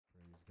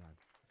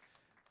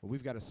But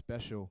we've got a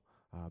special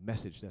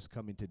message that's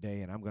coming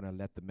today, and I'm going to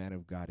let the man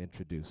of God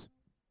introduce.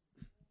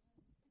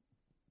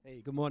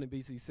 Hey, good morning,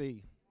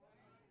 BCC.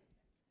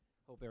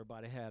 Hope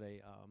everybody had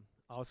a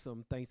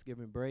awesome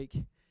Thanksgiving break.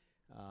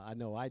 I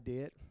know I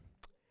did.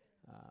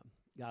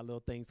 Got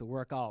little things to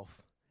work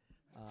off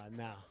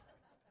now.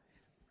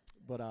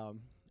 But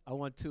I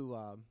want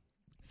to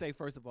say,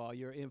 first of all,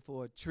 you're in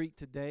for a treat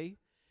today.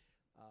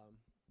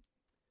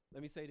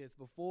 Let me say this.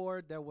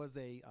 Before there was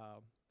a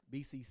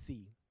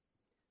BCC,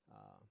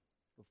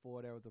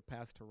 before there was a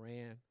Pastor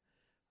Rand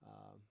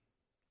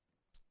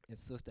and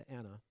Sister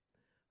Anna,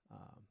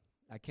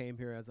 I came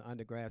here as an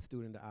undergrad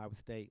student at Iowa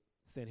State,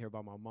 sent here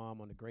by my mom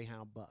on the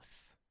Greyhound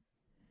bus.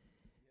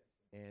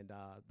 And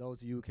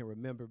those of you who can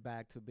remember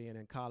back to being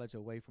in college,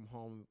 away from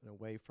home and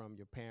away from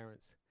your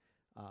parents,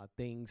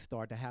 things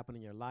start to happen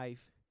in your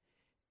life.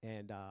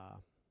 And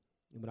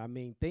when I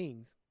mean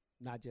things,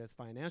 not just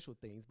financial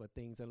things, but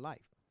things in life.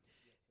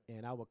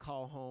 And I would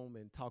call home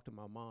and talk to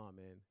my mom,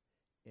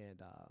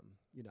 and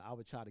I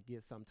would try to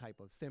get some type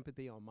of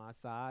sympathy on my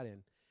side,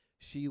 and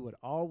she would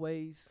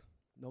always,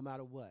 no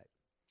matter what,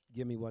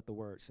 give me what the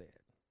word said.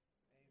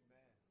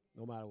 Amen.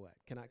 No matter what.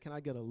 Can I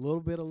get a little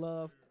bit of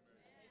love?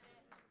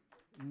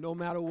 Amen. No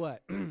matter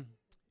what.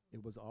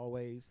 It was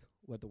always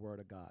what the word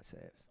of God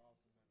says.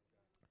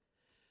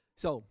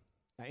 So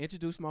I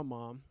introduced my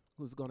mom,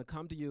 who's going to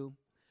come to you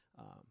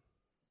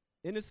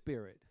in the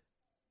spirit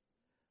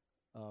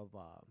of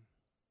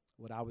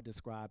what I would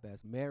describe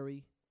as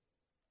Mary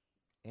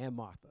and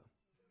Martha,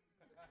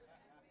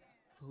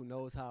 who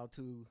knows how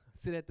to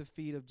sit at the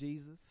feet of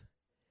Jesus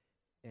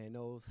and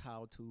knows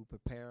how to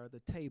prepare the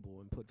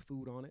table and put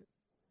food on it.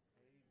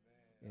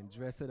 Amen. And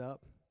dress it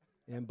up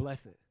and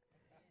bless it.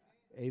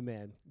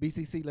 Amen.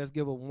 BCC, let's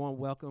give a warm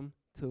welcome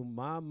to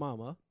my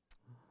mama,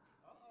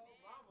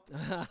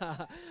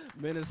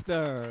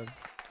 Minister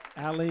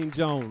Aline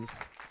Jones.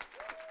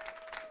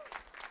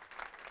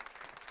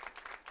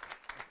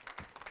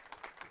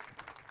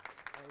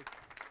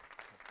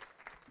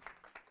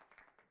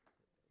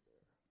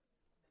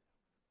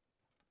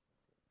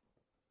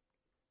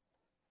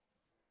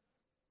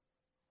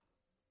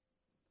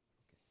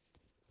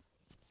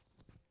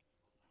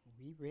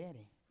 We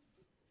ready.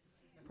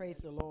 Praise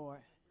the Lord.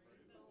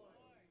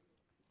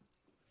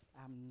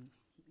 I'm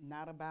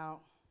not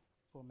about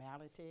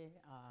formality,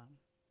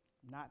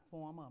 not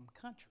formal, I'm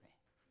country.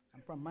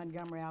 I'm from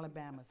Montgomery,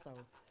 Alabama, so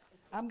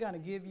I'm going to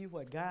give you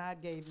what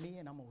God gave me,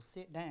 and I'm going to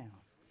sit down.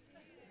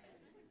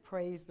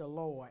 Praise the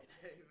Lord.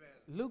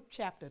 Amen. Luke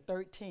chapter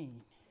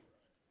 13.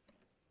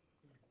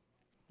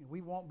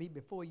 We won't be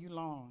before you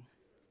long.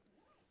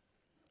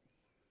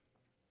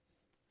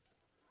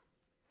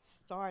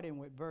 Starting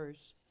with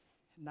verse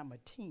number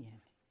 10.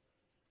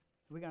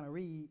 We're going to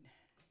read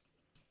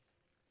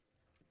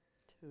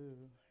to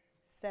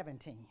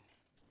 17.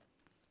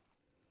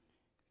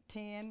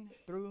 10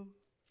 through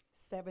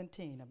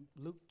 17 of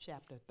Luke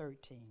chapter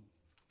 13.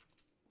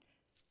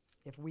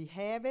 If we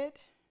have it,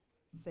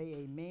 say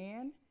amen.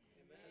 Amen.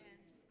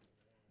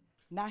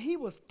 Now he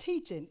was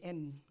teaching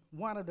in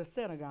one of the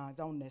synagogues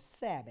on the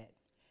Sabbath,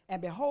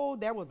 and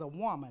behold, there was a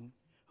woman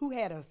who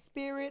had a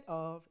spirit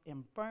of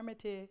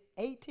infirmity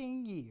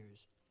 18 years,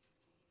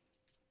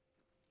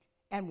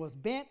 and was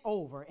bent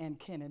over and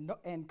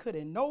could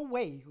in no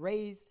way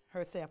raise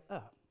herself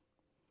up.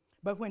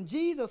 But when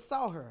Jesus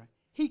saw her,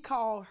 he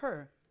called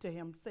her to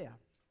himself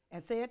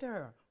and said to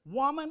her,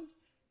 "Woman,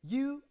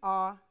 you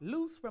are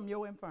loose from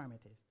your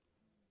infirmities."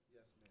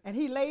 Yes, and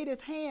he laid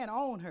his hand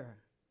on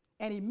her,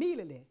 and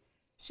immediately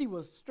she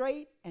was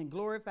straight and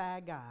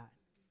glorified God.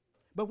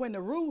 But when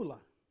the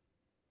ruler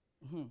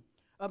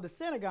of the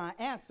synagogue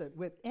answered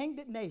with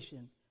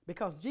indignation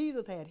because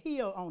Jesus had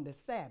healed on the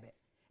Sabbath,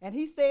 and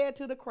he said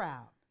to the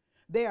crowd,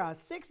 "There are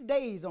 6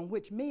 days on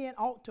which men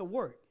ought to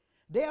work.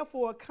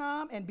 Therefore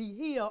come and be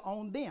healed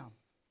on them,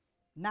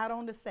 not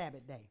on the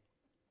Sabbath day."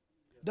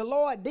 The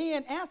Lord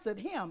then answered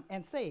him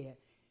and said,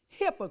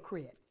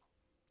 "Hypocrite,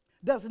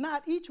 does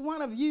not each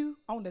one of you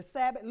on the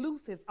Sabbath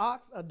loose his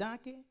ox or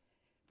donkey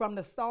from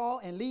the stall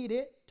and lead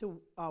it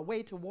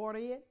away to water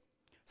it?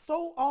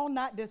 So ought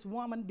not this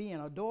woman, being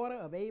a daughter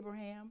of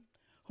Abraham,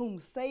 whom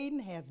Satan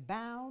has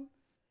bound,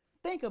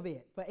 think of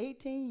it, for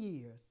 18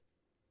 years,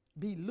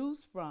 be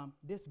loosed from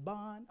this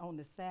bond on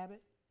the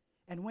Sabbath?"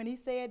 And when he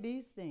said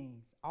these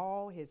things,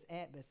 all his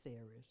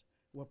adversaries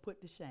were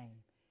put to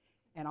shame,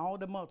 and all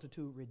the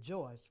multitude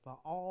rejoiced for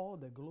all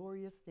the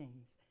glorious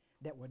things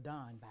that were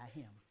done by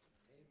him.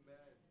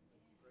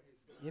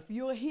 Amen. If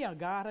you're here,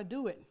 God will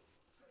do it.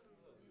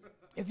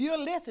 If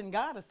you'll listen,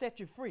 God will set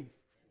you free.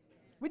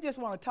 We just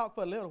want to talk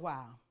for a little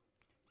while.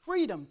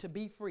 Freedom to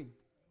be free.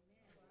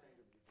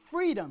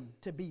 Freedom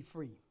to be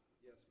free.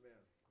 Yes, ma'am.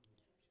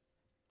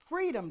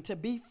 Freedom to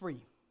be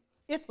free.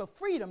 It's for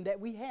freedom that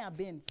we have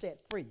been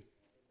set free.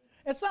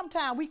 And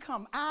sometimes we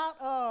come out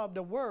of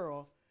the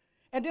world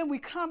and then we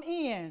come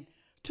in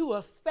to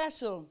a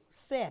special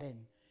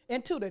setting,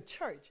 into the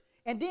church.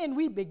 And then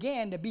we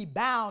begin to be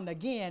bound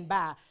again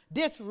by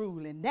this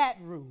rule and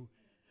that rule.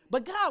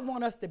 But God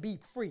wants us to be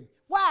free.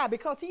 Why?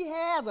 Because he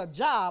has a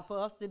job for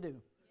us to do.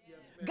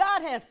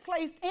 God has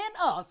placed in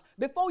us,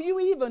 before you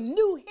even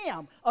knew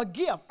him, a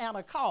gift and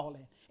a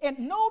calling. And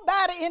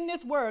nobody in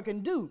this world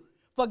can do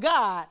for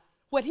God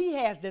what he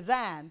has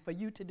designed for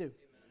you to do.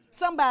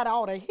 Somebody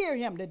ought to hear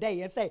him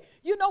today and say,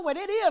 you know what,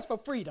 it is for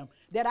freedom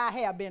that I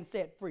have been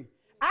set free.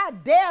 I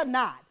dare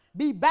not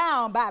be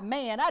bound by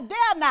man. I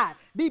dare not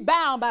be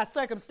bound by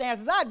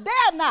circumstances. I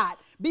dare not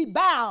be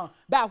bound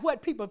by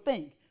what people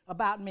think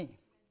about me.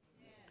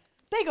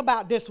 Think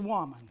about this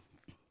woman.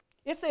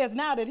 It says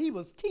now that he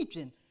was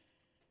teaching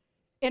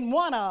in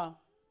one of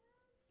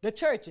the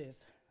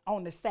churches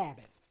on the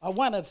Sabbath, or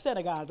one of the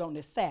synagogues on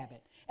the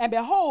Sabbath. And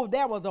behold,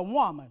 there was a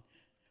woman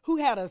who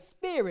had a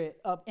spirit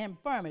of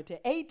infirmity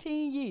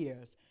 18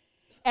 years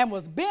and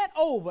was bent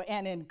over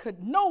and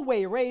could no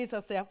way raise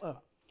herself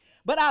up.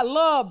 But I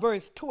love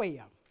verse 12.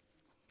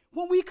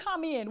 When we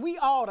come in, we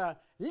ought to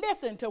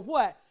listen to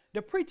what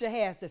the preacher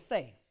has to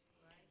say.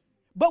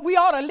 But we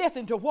ought to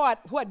listen to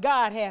what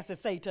God has to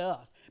say to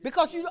us.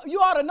 Because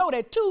you ought to know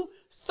that two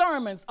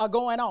sermons are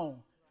going on.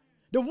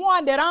 The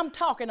one that I'm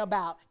talking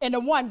about and the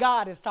one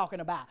God is talking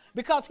about.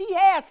 Because he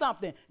has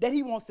something that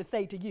he wants to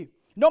say to you.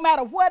 No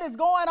matter what is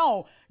going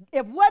on,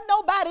 if wasn't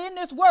nobody in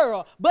this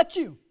world but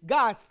you,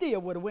 God still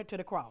would have went to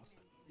the cross.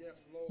 Yes,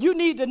 you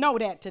need to know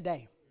that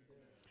today.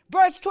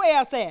 Verse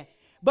 12 said,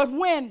 but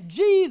when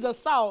Jesus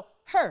saw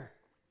her,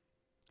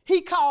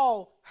 he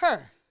called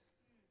her.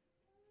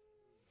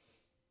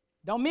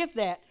 Don't miss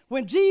that.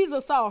 When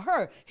Jesus saw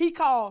her, he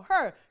called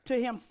her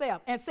to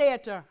himself and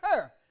said to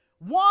her,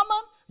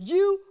 woman,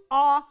 you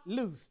are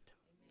loosed.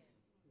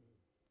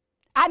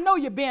 I know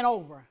you've been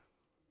over.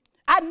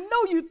 I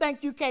know you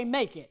think you can't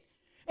make it.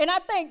 And I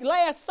think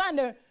last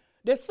Sunday,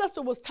 the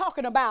sister was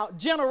talking about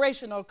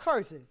generational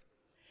curses.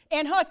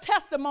 And her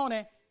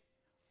testimony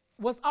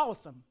was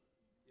awesome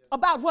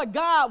about what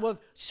God was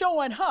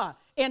showing her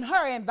in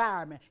her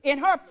environment, in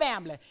her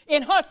family,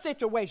 in her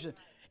situation.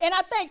 And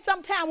I think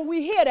sometimes when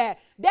we hear that,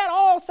 that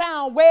all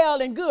sounds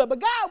well and good. But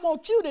God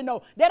wants you to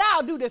know that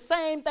I'll do the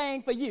same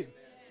thing for you.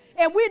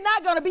 And we're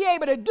not going to be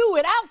able to do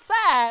it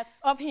outside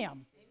of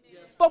him.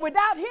 But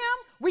without him,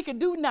 we can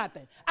do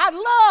nothing. I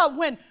love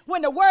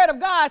when the word of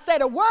God said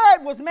the word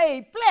was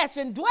made flesh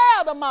and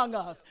dwelled among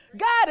us.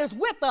 God is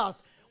with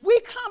us. We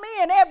come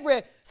in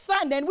every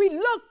Sunday and we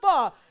look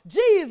for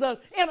Jesus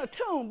in a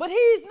tomb, but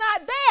he's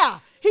not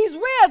there. He's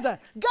risen.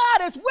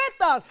 God is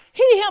with us.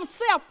 He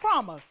himself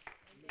promised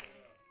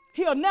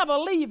he'll never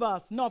leave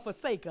us nor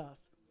forsake us.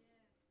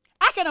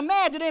 I can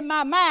imagine in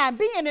my mind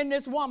being in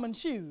this woman's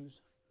shoes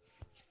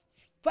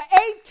for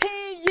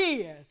 18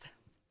 years,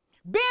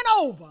 bent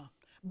over,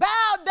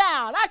 bowed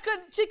down.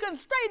 She couldn't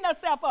straighten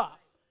herself up.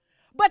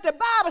 But the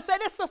Bible said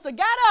this sister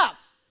got up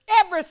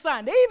every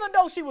Sunday, even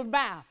though she was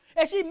bound,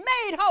 and she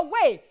made her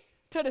way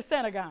to the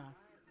synagogue.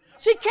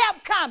 She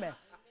kept coming.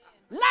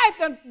 Life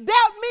done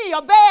dealt me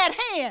a bad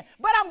hand,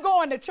 but I'm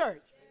going to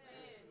church.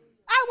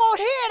 I won't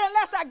hear it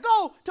unless I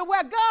go to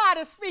where God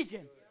is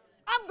speaking.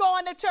 I'm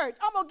going to church.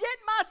 I'm going to get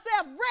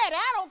myself ready.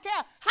 I don't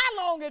care how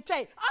long it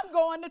takes. I'm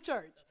going to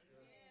church.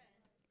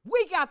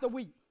 Week after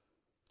week.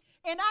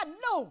 And I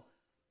know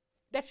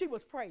that she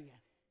was praying.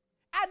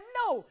 I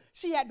know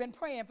she had been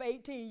praying for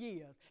 18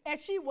 years, and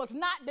she was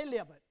not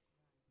delivered.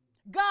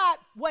 God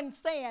wasn't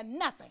saying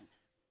nothing.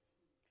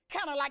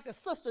 Kind of like the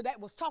sister that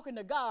was talking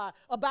to God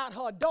about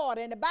her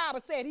daughter, and the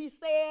Bible said he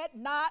said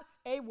not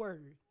a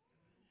word,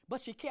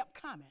 but she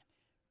kept coming.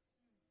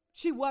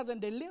 She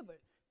wasn't delivered,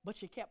 but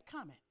she kept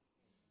coming.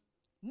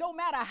 No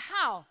matter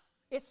how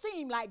it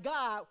seemed like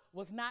God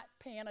was not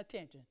paying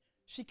attention,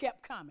 she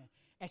kept coming,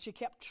 and she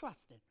kept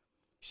trusting.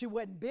 She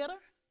wasn't bitter.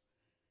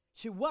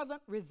 She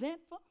wasn't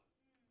resentful,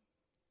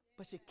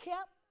 but she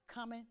kept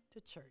coming to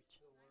church.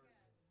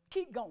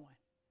 Keep going.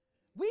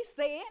 We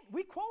said,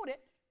 we quoted,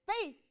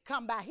 faith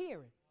come by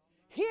hearing.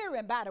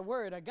 Hearing by the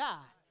word of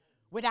God.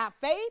 Without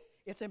faith,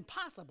 it's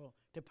impossible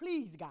to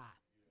please God.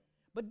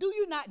 But do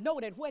you not know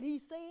that what he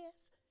says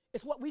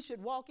is what we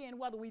should walk in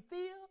whether we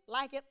feel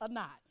like it or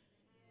not?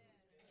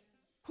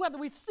 Whether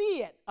we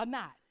see it or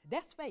not.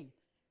 That's faith.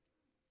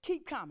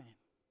 Keep coming.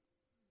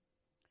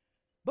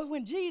 But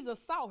when Jesus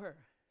saw her,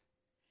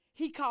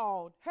 he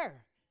called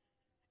her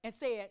and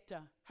said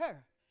to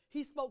her,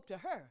 he spoke to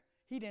her.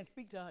 He didn't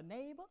speak to her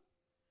neighbor.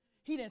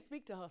 He didn't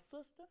speak to her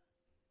sister.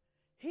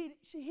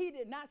 He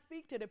did not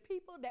speak to the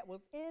people that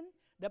was in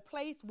the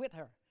place with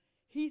her.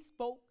 He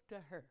spoke to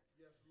her.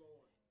 Yes, Lord.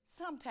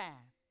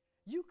 Sometimes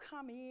you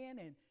come in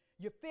and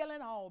you're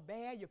feeling all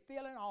bad. You're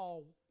feeling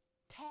all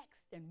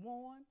taxed and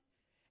worn.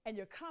 And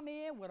you come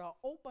in with an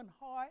open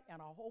heart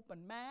and an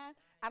open mind.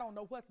 I don't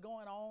know what's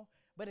going on,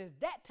 but it's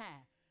that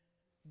time.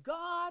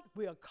 God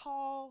will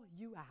call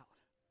you out.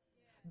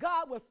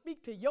 God will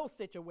speak to your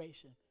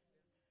situation.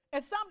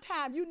 And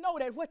sometimes you know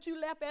that what you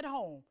left at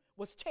home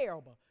was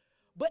terrible.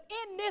 But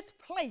in this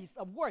place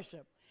of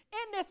worship,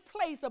 in this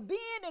place of being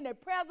in the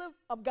presence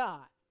of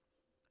God,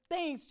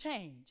 things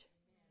change.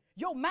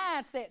 Your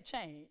mindset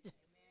change.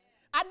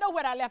 I know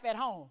what I left at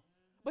home.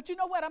 But you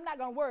know what? I'm not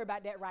going to worry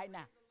about that right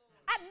now.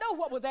 I know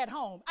what was at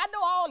home. I know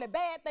all the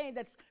bad things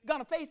that's going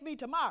to face me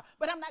tomorrow.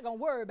 But I'm not going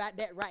to worry about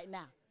that right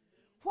now.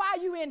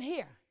 while you in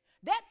here,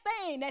 that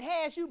thing that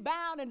has you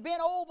bound and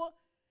bent over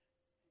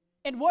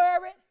and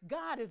worried,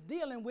 God is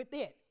dealing with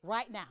it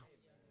right now.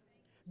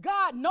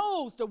 God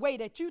knows the way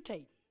that you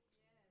take.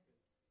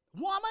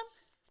 Woman,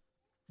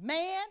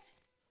 man,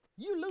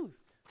 you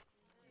loosed.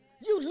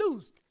 You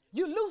loosed.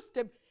 You loosed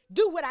to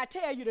do what I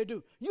tell you to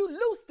do. You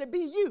loosed to be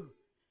you.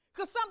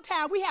 Because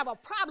sometimes we have a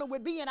problem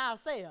with being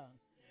ourselves.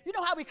 You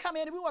know how we come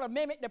in and we want to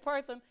mimic the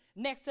person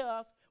next to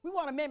us? We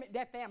want to mimic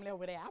that family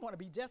over there. I want to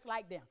be just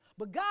like them.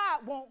 But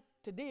God wants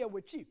to deal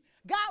with you.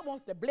 God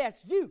wants to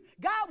bless you.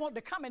 God wants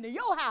to come into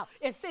your house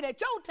and sit at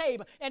your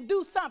table and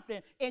do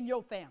something in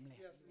your family.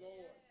 Yes, Lord.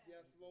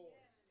 Yes, Lord.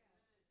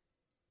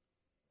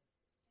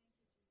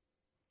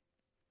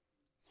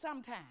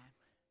 Sometimes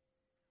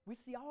we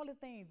see all the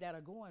things that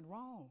are going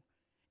wrong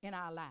in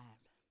our lives.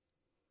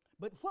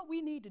 But what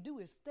we need to do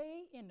is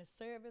stay in the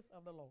service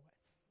of the Lord.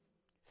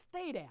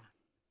 Stay there.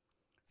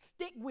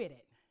 Stick with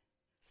it.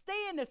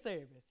 Stay in the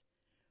service.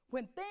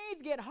 When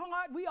things get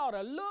hard, we ought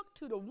to look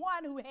to the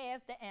one who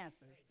has the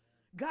answers.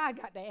 God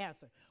got the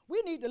answer.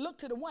 We need to look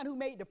to the one who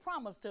made the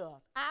promise to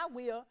us. I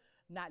will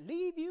not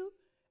leave you.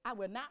 I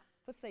will not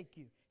forsake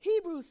you.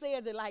 Hebrews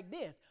says it like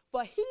this.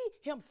 For he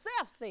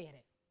himself said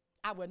it.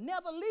 I will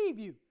never leave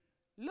you.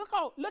 Look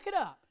it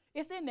up.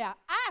 It's in there.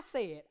 I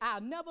said,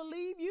 I'll never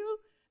leave you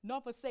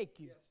nor forsake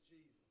you. Yes,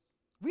 Jesus.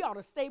 We ought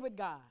to stay with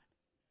God.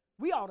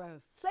 We ought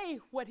to say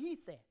what he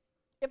said.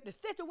 If the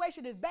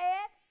situation is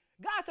bad,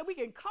 God said we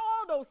can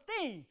call those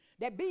things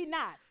that be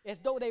not as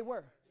though they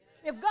were.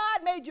 If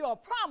God made you a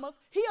promise,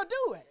 he'll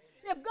do it.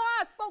 If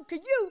God spoke to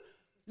you,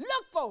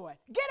 look for it.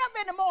 Get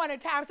up in the morning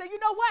time and say, you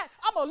know what?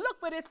 I'm going to look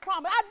for this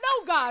promise. I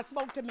know God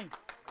spoke to me.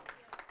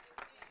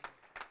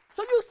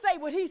 So you say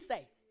what he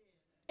say.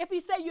 If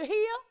he say you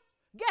heal,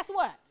 guess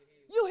what?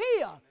 You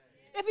heal.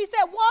 If he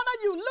said, woman,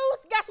 you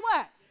loose, guess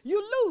what?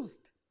 You loosed.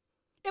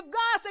 If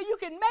God said you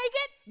can make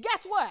it,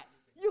 guess what?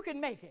 You can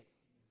make it.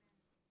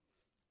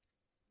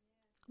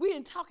 We've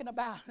been talking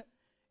about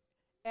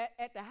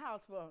at the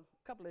house for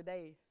a couple of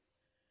days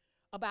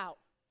about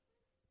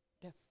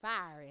the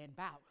fire and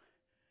about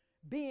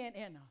being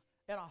in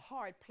a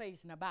hard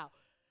place and about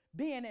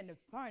being in the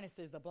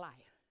furnaces of life.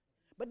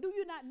 But do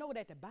you not know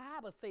that the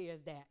Bible says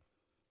that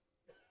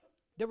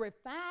the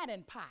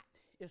refining pot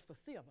is for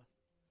silver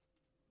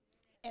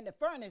and the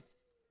furnace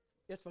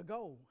is for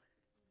gold?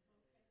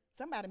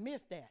 Somebody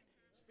missed that.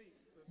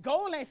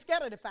 Gold ain't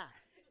scared of the fire.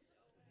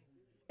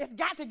 It's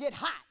got to get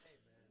hot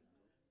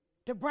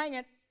to bring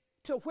it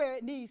to where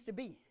it needs to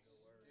be.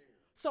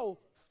 So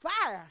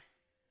fire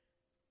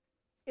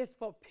is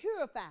for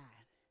purifying.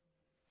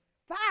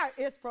 Fire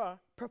is for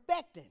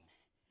perfecting.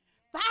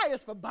 Fire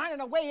is for burning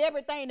away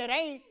everything that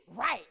ain't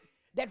right,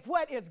 that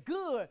what is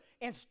good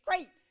and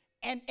straight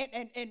and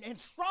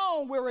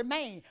strong will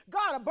remain.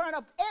 God will burn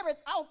up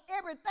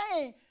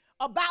everything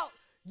about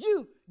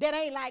you that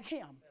ain't like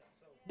him.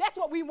 That's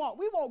what we want.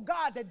 We want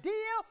God to deal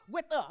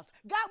with us.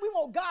 We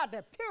want God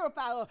to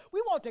purify us.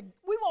 We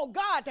want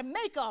God to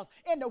make us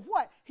into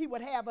what he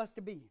would have us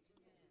to be.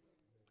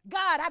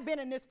 God, I've been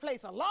in this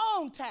place a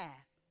long time.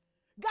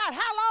 God,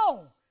 how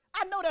long?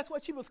 I know that's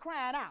what she was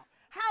crying out.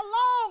 How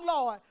long,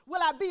 Lord,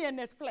 will I be in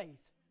this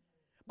place?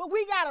 But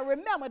we got to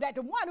remember that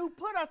the one who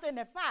put us in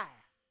the fire,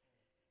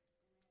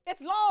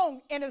 it's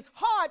long and it's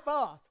hard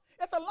for us.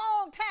 It's a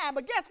long time,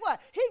 but guess what?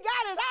 He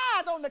got his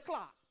eyes on the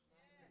clock.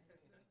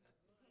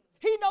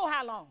 He know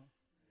how long.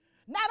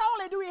 Not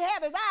only do he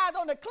have his eyes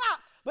on the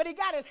clock, but he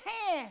got his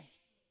hand.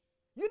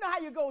 You know how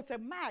you go to,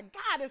 my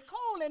God, it's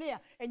cold in here,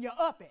 and you're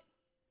up it.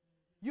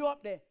 You're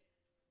up there.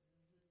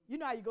 You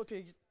know how you go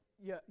to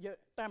your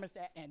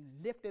thermostat and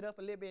lift it up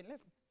a little bit.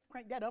 Let's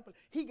crank that up.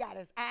 He got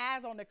his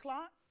eyes on the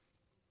clock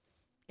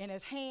and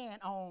his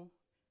hand on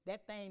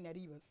that thing that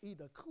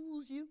either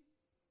cools you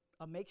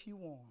or makes you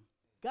warm.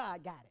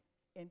 God got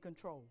it in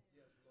control.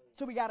 Yes,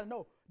 so we got to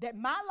know that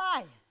my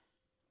life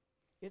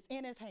is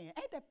in his hand.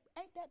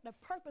 Ain't that the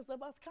purpose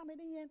of us coming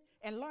in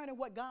and learning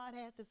what God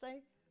has to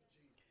say?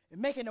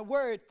 And making the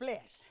word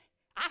flesh.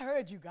 I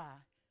heard you, God.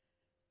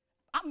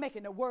 I'm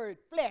making the word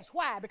flesh.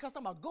 Why? Because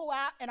I'm going to go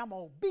out and I'm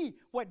going to be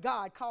what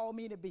God called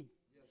me to be.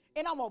 Yes.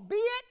 And I'm going to be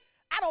it.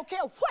 I don't care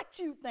what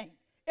you think.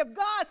 If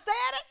God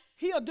said it,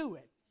 he'll do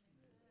it.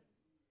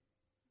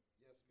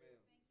 Yes,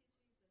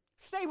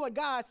 ma'am. Say what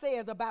God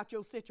says about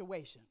your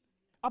situation,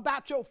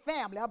 about your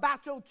family,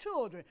 about your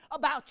children,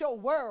 about your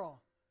world,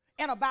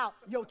 and about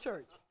your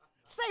church.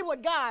 Say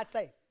what God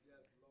say. Yes,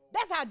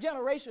 that's how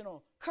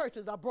generational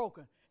curses are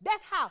broken.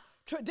 That's how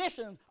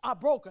traditions are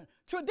broken.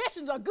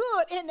 Traditions are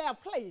good in their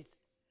place,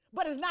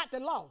 but it's not the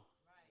law.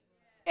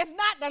 Right. It's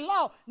not the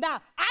law.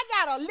 Now, I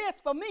got a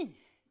list for me,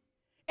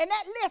 and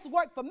that list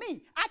worked for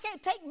me. I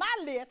can't take my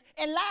list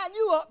and line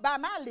you up by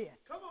my list.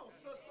 Come on,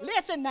 sister.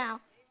 Listen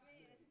now.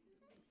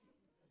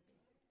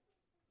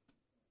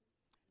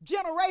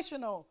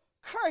 Generational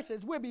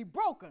curses will be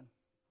broken,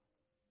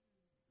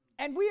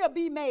 and we'll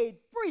be made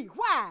free.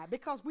 Why?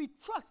 Because we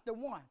trust the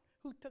one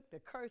who took the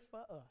curse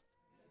for us.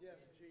 Yes,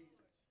 Jesus.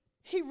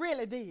 He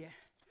really did.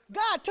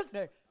 God took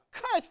the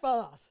curse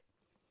for us.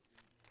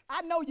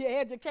 I know you're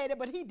educated,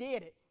 but he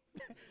did it.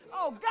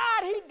 Oh,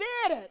 God, he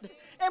did it.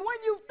 And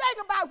when you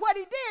think about what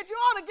he did, you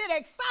ought to get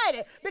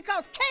excited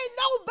because can't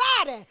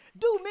nobody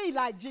do me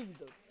like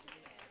Jesus.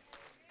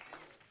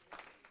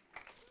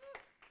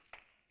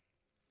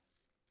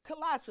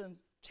 Colossians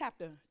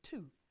chapter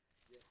 2.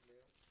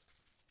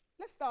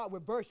 Let's start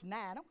with verse 9.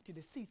 I want you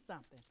to see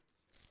something.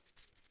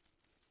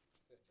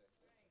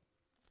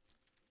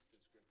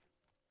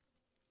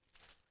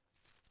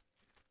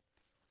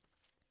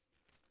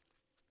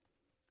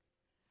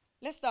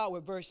 Let's start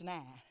with verse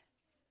 9.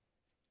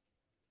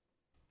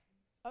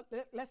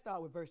 Let's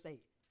start with verse 8.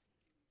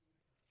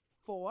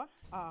 For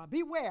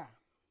beware,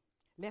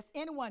 lest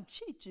anyone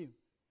cheat you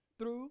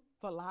through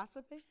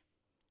philosophy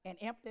and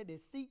empty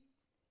deceit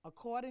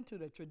according to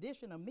the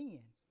tradition of men,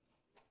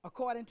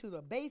 according to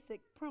the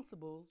basic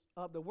principles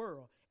of the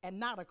world, and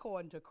not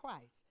according to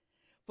Christ.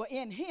 For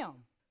in him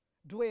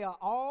dwell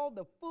all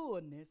the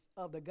fullness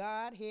of the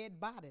Godhead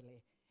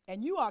bodily,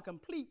 and you are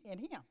complete in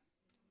him,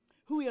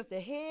 who is the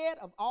head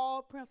of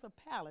all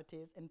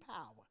principalities and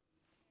power.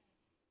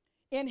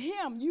 In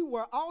him you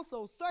were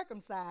also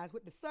circumcised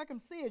with the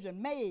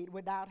circumcision made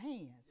without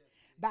hands,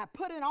 by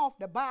putting off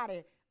the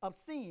body of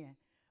sin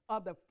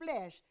of the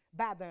flesh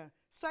by the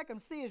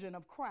circumcision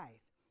of Christ,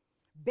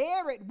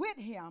 buried with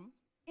him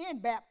in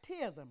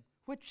baptism,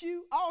 which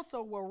you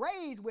also were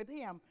raised with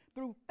him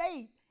through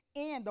faith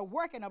in the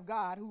working of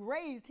God who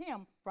raised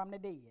him from the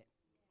dead.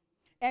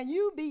 And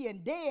you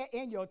being dead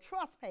in your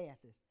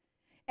trespasses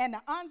and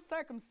the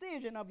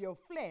uncircumcision of your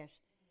flesh,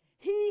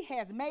 he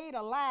has made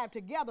alive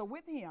together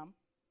with him,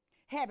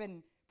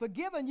 having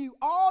forgiven you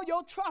all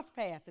your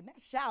trespassing,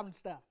 that's shouting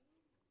stuff,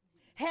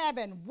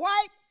 having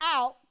wiped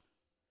out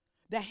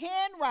the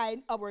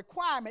handwriting of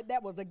requirement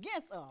that was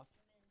against us.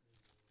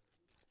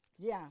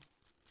 Yeah.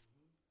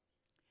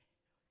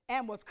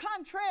 And was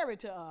contrary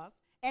to us,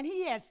 and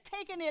he has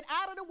taken it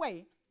out of the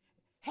way,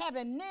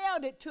 having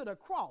nailed it to the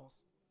cross,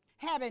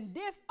 having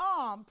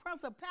disarmed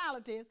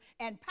principalities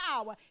and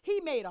power, he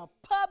made a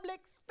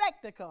public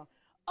spectacle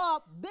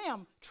of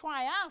them,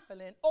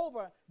 triumphing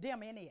over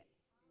them in it.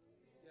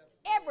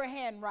 Every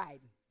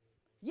handwriting.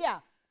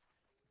 Yeah.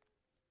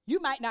 You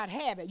might not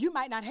have it. You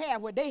might not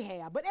have what they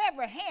have. But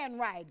every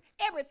handwriting,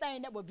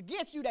 everything that was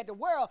against you that the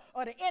world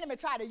or the enemy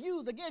tried to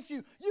use against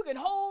you, you can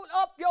hold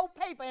up your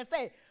paper and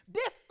say,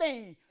 this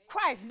thing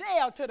Christ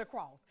nailed to the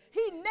cross.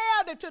 He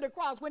nailed it to the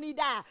cross when he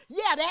died.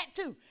 Yeah, that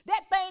too.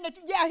 That thing that,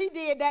 yeah, he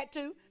did that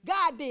too.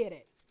 God did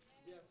it.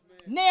 Yes,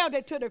 nailed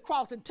it to the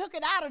cross and took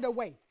it out of the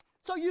way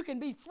so you can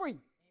be free.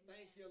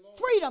 Thank you, Lord.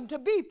 Freedom to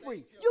be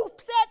free. You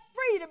set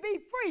free to be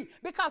free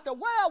because the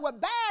world will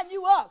bind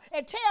you up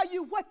and tell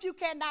you what you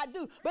cannot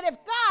do. But if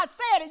God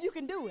said it, you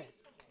can do it.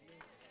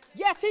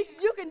 Yes,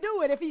 you can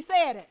do it if he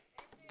said it.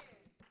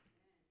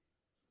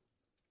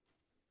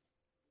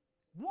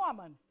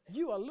 Woman,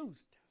 you are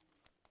loosed.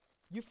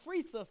 You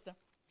free, sister.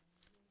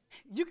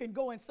 You can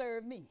go and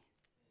serve me.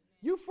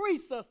 You free,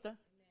 sister.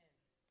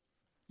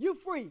 You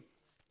free.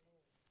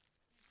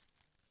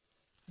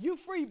 You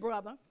free,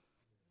 brother.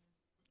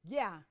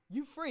 Yeah,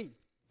 you free.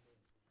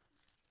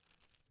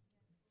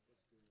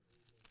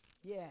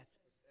 Yes.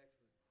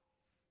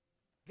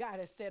 God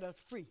has set us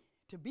free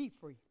to be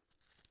free.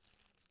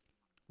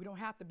 We don't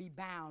have to be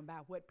bound by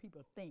what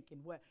people think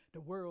and what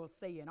the world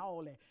say and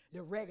all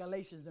the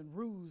regulations and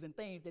rules and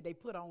things that they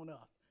put on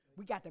us.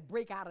 We got to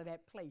break out of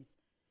that place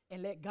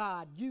and let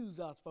God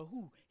use us for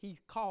who he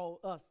called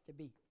us to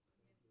be.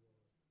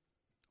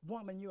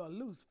 Woman, you are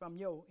loose from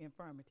your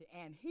infirmity.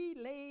 And he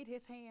laid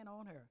his hand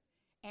on her,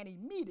 and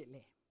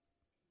immediately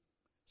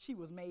she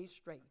was made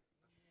straight.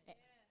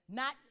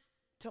 Not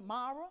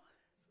tomorrow,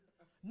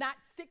 not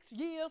 6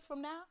 years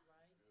from now,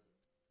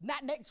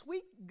 not next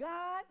week.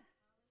 God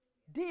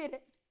did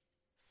it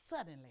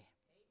suddenly.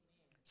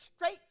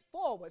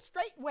 Straightforward,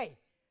 straightway.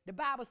 The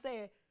Bible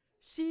said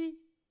she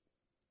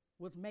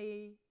was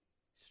made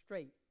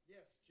straight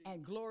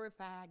and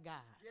glorified God.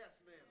 Yes,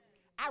 ma'am.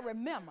 I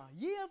remember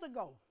years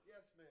ago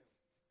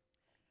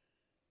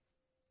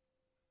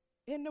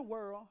in the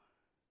world,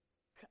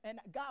 and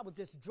God was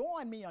just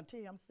drawing me unto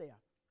himself.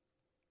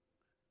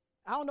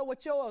 I don't know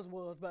what yours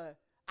was, but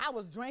I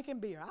was drinking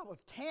beer. I was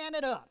tearing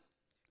it up.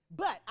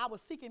 But I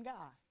was seeking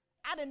God.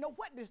 I didn't know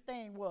what this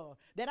thing was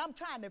that I'm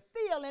trying to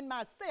feel in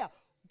myself.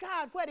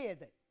 God, what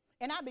is it?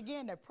 And I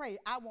began to pray.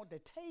 I want the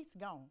taste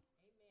gone. Amen.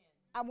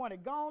 I want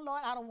it gone,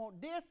 Lord. I don't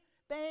want this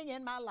thing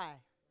in my life.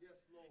 Yes,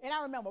 Lord. And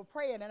I remember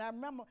praying, and I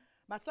remember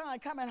my son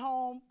coming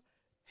home,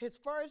 his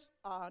first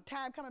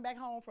time coming back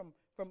home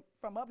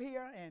from up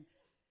here, and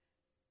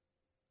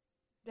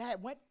Dad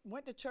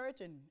went to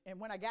church, and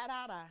when I got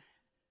out, I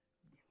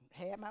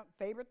had my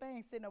favorite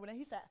thing sitting over there.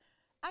 He said,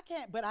 I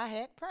can't, but I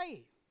had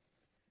prayed.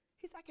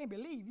 He said, I can't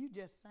believe you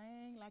just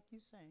sang like you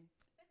sang.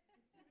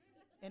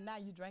 And now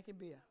you drinking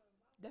beer.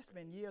 That's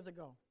been years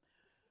ago.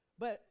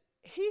 But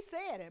he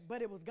said it,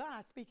 but it was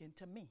God speaking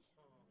to me.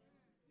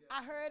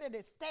 I heard it,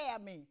 it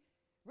stabbed me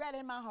right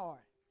in my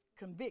heart.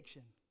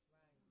 Conviction.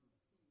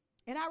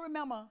 And I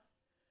remember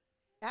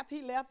after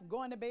he left,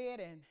 going to bed,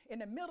 and in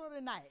the middle of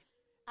the night,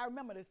 I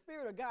remember the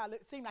Spirit of God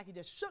seemed like he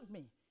just shook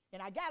me.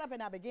 And I got up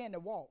and I began to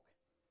walk.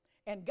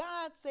 And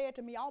God said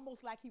to me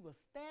almost like he was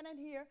standing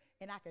here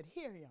and I could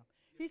hear him.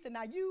 He said,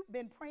 now you've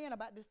been praying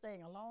about this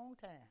thing a long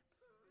time.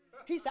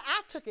 He said,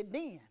 I took it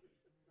then.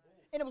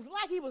 And it was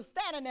like he was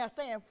standing there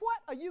saying, what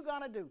are you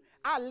going to do?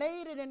 I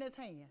laid it in his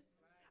hand.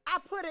 I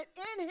put it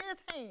in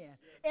his hand.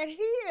 And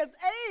he is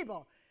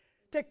able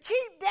to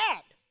keep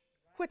that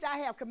which I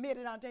have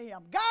committed unto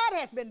him. God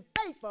has been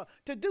faithful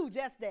to do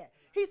just that.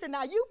 He said,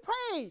 now you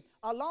prayed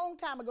a long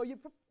time ago.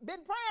 You've been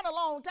praying a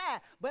long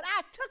time, but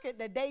I took it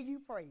the day you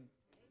prayed.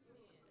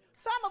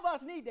 Some of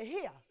us need to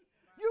hear.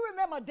 You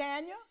remember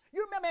Daniel?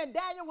 You remember in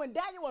Daniel when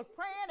Daniel was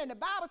praying and the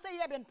Bible said he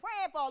had been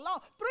praying for a long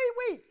 3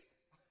 weeks.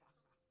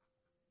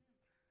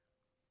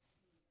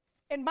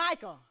 And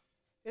Michael,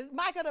 is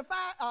Michael the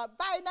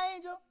fighting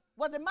angel?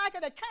 Was it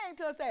Michael that came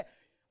to us and said,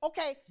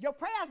 okay, your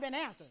prayer's been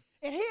answered.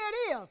 And here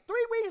it is,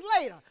 3 weeks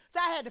later. So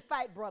I had to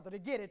fight, brother, to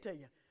get it to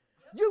you.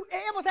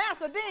 It was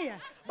answered then,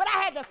 but I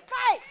had to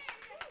fight.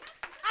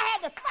 I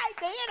had to fight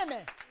the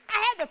enemy.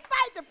 I had to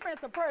fight the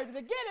prince of Persia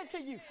to get it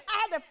to you.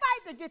 I had to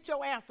fight to get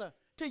your answer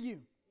to you.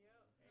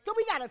 So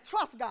we got to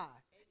trust God.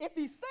 If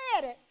he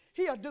said it,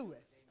 he'll do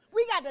it.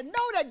 We got to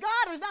know that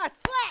God is not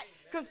slack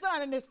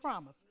concerning this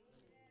promise.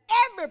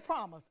 Every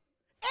promise,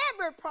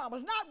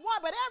 not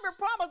one, but every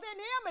promise in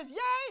him is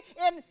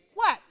yea and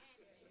what?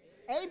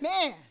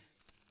 Amen.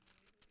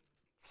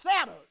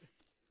 Settled.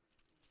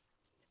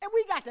 And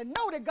we got to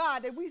know the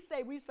God that we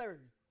say we serve.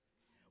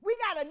 We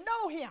got to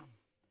know him.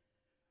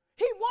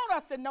 He wants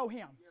us to know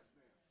him.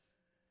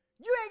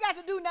 You ain't got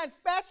to do nothing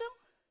special.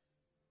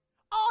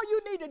 All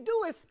you need to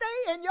do is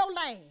stay in your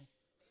lane.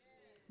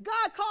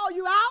 God call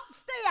you out,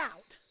 stay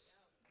out.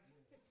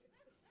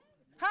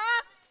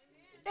 Huh?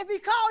 If he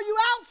call you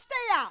out,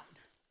 stay out.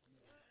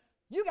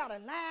 You got a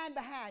line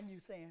behind you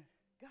saying,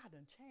 God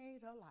done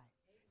changed her life.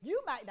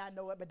 You might not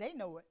know it, but they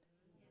know it.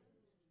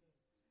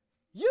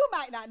 You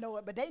might not know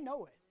it, but they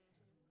know it.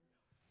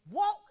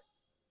 Walk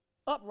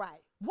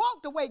upright.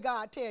 Walk the way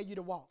God tells you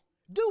to walk.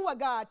 Do what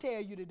God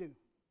tells you to do.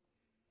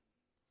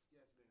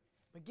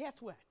 But guess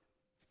what?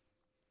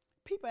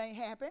 People ain't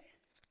happy.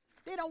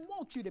 They don't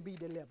want you to be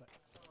delivered.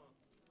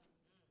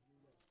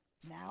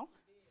 Now,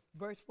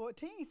 verse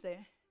 14 says,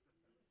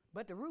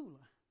 but the ruler,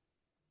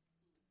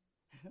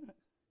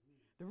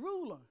 the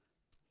ruler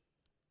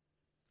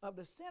of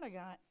the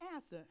synagogue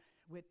answered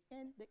with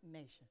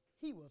indignation.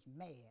 He was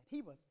mad.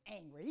 He was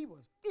angry. He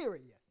was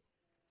furious.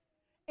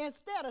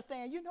 Instead of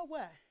saying, you know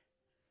what?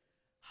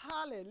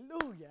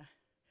 Hallelujah.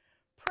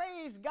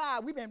 Praise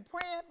God. We've been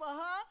praying for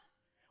her.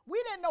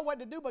 We didn't know what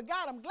to do, but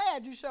God, I'm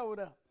glad you showed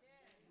up.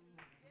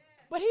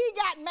 But he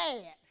got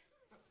mad.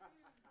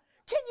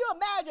 Can you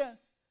imagine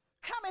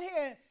coming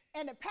here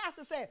and the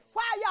pastor said,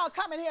 why are y'all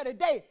coming here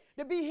today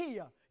to be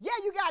healed? Yeah,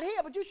 you got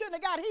healed, but you shouldn't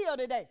have got healed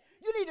today.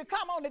 You need to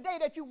come on the day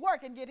that you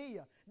work and get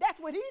healed. That's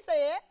what he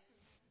said.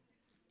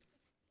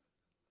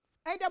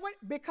 Ain't that what?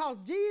 Because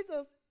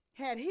Jesus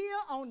had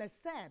healed on the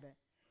Sabbath.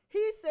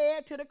 He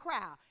said to the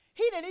crowd,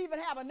 he didn't even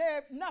have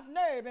enough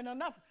nerve and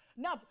enough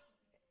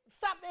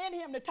something in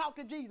him to talk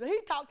to Jesus. He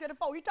talked to the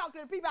folk. He talked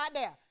to the people out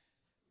there.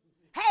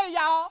 Hey,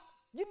 y'all,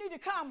 you need to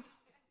come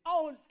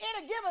on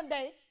any given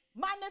day,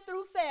 Monday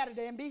through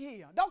Saturday, and be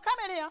healed. Don't come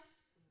in here.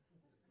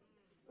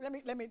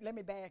 Let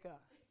me back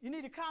up. You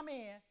need to come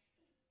in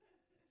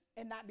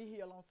and not be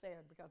healed on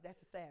Saturday because that's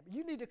the Sabbath.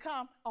 You need to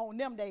come on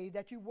them days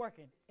that you're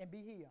working and be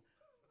healed.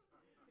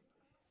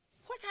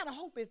 What kind of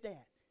hope is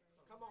that?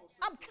 Come on,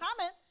 I'm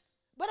coming,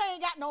 but I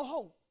ain't got no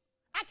hope.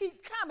 I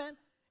keep coming,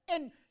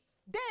 and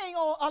they ain't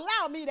going to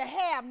allow me to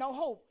have no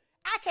hope.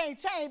 I can't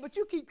change, but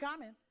you keep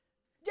coming.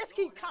 Just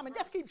keep coming.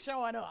 Just keep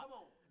showing up.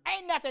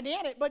 Ain't nothing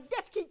in it, but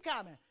just keep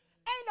coming.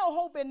 Ain't no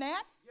hope in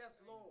that. Yes,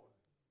 Lord.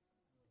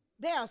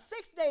 There are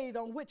 6 days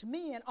on which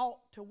men ought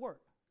to work.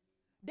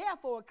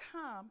 Therefore,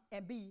 come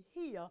and be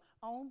healed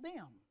on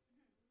them,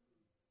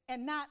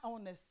 and not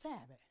on the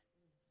Sabbath.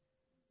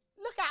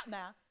 Look out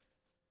now.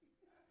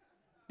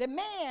 The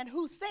man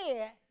who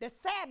said the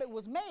Sabbath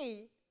was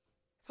made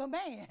for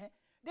man,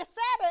 the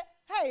Sabbath,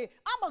 hey,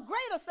 I'm a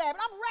greater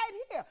Sabbath. I'm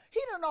right here. He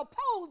done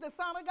opposed the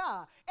Son of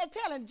God and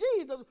telling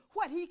Jesus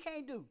what he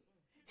can't do.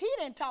 He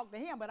didn't talk to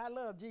him, but I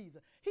love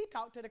Jesus. He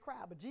talked to the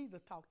crowd, but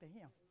Jesus talked to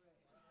him.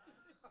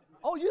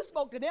 Oh, you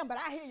spoke to them, but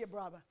I hear you,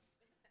 brother.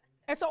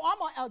 And so I'm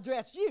going to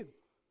address you.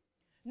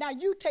 Now,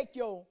 you take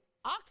your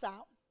ox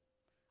out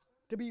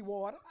to be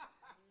watered.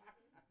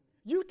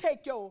 You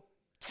take your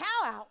cow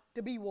out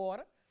to be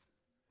watered.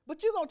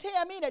 But you're going to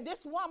tell me that this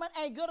woman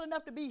ain't good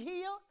enough to be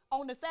healed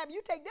on the Sabbath.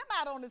 You take them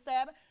out on the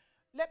Sabbath.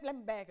 Let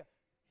me back up.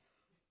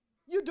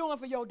 You doing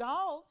for your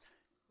dogs.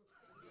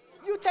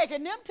 You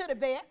taking them to the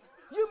vet.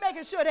 You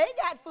making sure they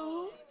got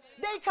food.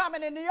 They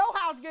coming into your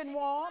house getting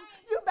warm.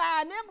 You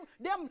buying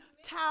them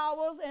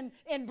towels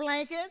and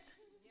blankets.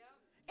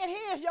 And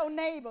here's your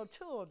neighbor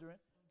children.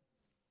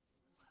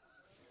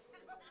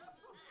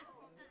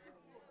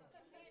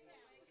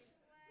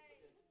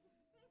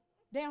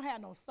 They don't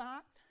have no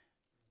socks.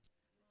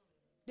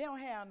 They don't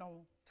have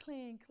no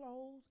clean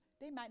clothes.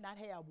 They might not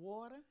have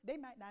water. They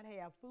might not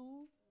have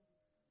food.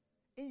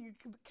 And you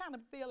kind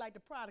of feel like the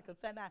prodigal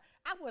son. Now,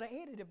 I would have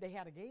ate it if they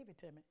had gave it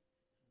to me.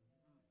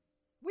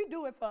 We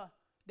do it for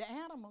the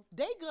animals.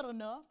 They good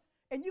enough.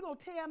 And you going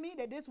to tell me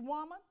that this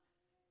woman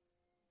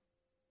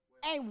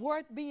ain't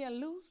worth being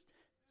loosed?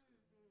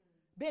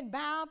 Been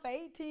bound for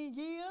 18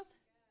 years?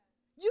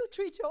 You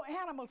treat your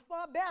animals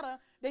far better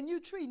than you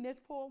treating this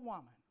poor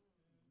woman.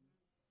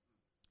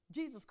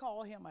 Jesus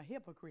called him a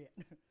hypocrite.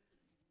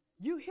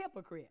 You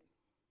hypocrite.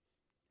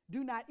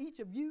 Do not each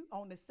of you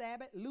on the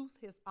Sabbath loose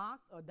his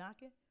ox or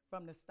donkey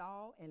from the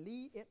stall and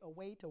lead it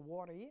away to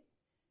water it?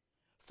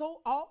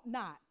 So ought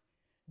not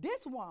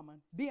this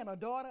woman, being a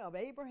daughter of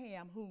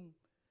Abraham, whom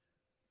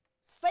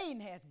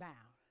Satan has bound.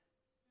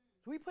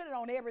 So we put it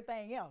on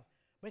everything else.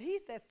 But he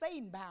said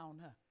Satan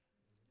bound her.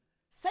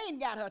 Satan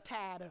got her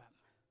tied up.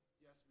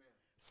 Yes, ma'am.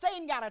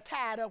 Satan got her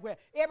tied up where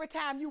every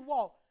time you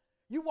walk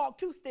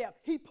 2 steps,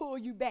 he pull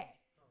you back.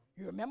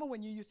 You remember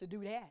when you used to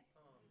do that?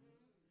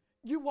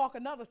 You walk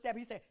another step,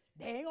 he said,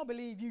 they ain't going to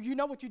believe you. You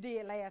know what you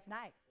did last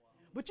night.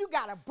 But you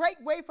got to break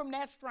away from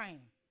that strain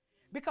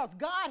because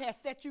God has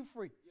set you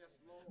free. Yes,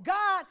 Lord.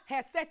 God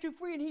has set you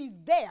free and he's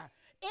there.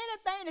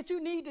 Anything that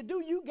you need to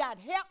do, you got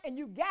help and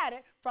you got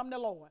it from the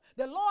Lord.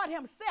 The Lord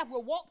himself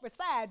will walk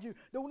beside you.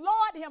 The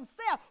Lord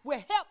himself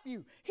will help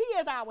you. He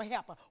is our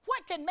helper.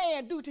 What can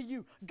man do to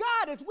you?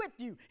 God is with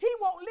you. He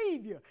won't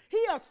leave you.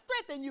 He'll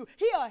strengthen you.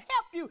 He'll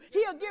help you.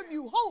 He'll give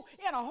you hope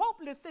in a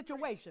hopeless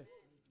situation.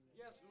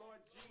 Yes, Lord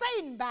Jesus.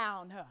 Satan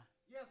bound her.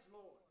 Yes,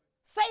 Lord.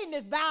 Satan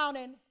is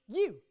bounding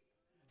you.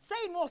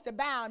 Satan wants to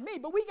bound me,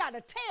 but we got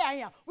to tear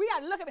him. We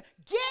got to look at him.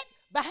 Get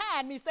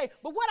behind me, say.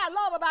 But what I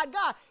love about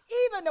God,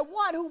 even the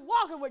one who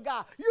walking with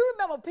God, you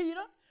remember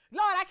Peter?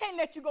 Lord, I can't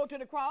let you go to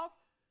the cross.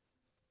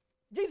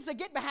 Jesus said,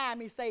 get behind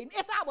me, Satan.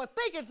 It's our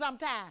thinking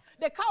sometimes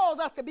that cause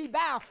us to be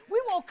bound.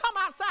 We won't come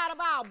outside of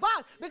our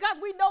box because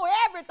we know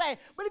everything.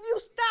 But if you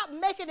stop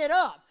making it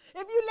up,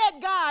 if you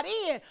let God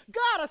in,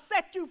 God will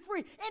set you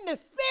free in the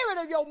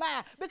spirit of your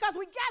mind because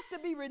we got to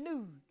be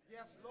renewed.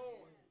 Yes,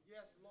 Lord.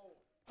 Yes, Lord.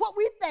 What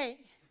we think,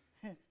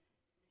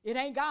 it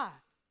ain't God.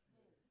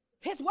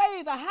 His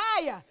ways are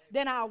higher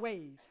than our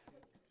ways.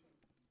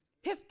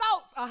 His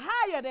thoughts are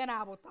higher than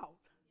our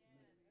thoughts.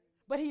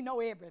 But he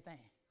know everything.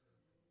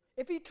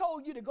 If he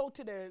told you to go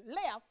to the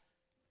left,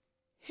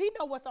 he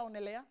know what's on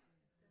the left.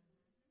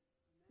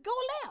 Go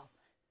left.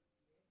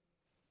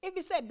 If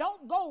he said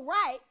don't go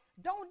right,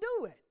 don't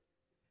do it.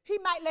 He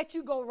might let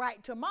you go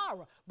right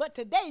tomorrow, but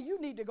today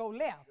you need to go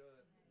left.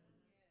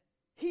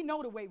 He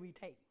know the way we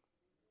take.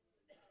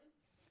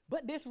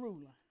 But this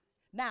ruler,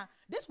 now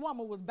this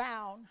woman was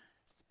bound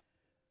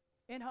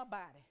in her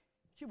body.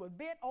 She was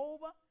bent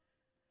over,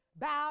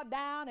 bowed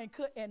down, and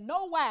could in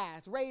no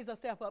wise raise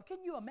herself up. Can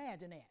you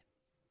imagine that?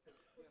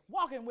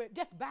 Walking with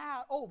just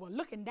bowed over,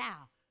 looking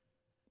down.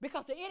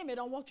 Because the enemy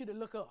don't want you to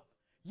look up.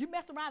 You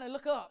mess around and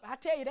look up. I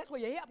tell you, that's where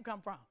your help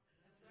come from.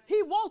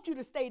 He wants you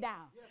to stay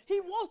down. He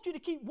wants you to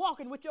keep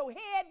walking with your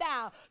head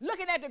down,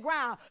 looking at the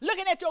ground,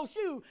 looking at your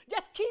shoe.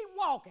 Just keep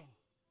walking.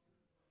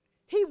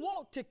 He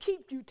wants to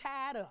keep you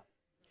tied up.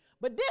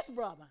 But this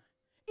brother,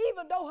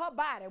 even though her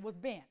body was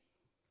bent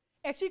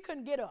and she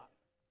couldn't get up,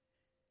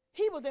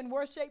 he was in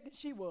worse shape than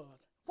she was.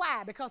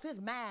 Why? Because his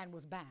mind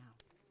was bound.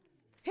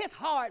 His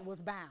heart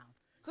was bound.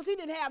 Because he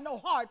didn't have no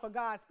heart for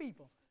God's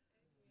people.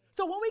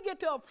 So when we get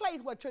to a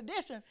place where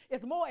tradition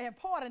is more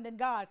important than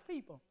God's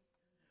people,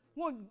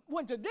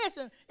 when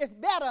tradition is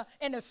better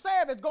and the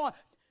service going,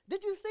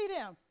 did you see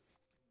them?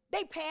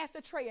 They passed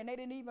the tray and they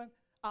didn't even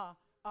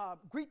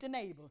greet the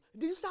neighbor.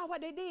 Do you saw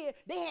what they did?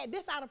 They had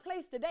this out of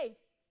place today.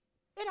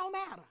 It don't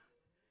matter.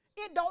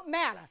 It don't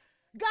matter.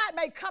 God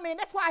may come in.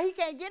 That's why he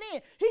can't get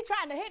in. He's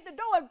trying to hit the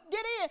door and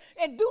get in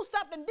and do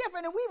something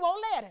different, and we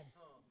won't let him.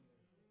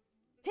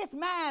 His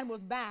mind was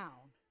bound.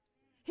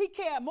 He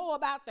cared more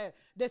about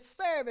the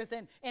service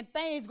and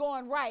things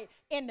going right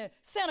in the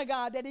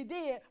synagogue that he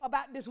did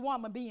about this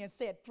woman being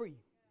set free.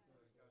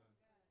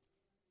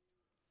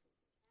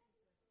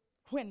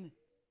 When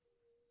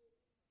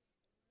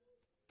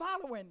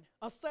following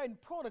a certain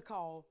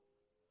protocol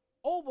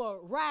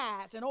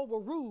overrides and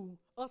overrules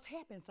us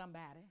helping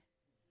somebody,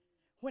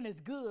 when it's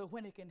good,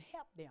 when it can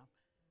help them,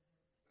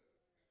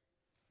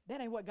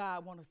 that ain't what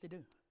God wants us to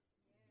do.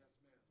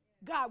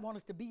 God wants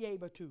us to be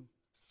able to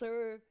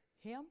serve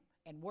him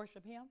and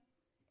worship him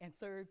and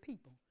serve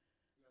people.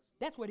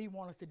 That's what he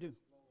wants us to do.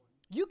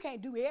 You can't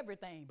do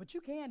everything, but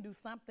you can do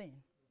something.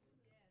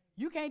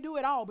 You can't do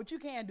it all, but you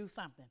can do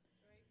something.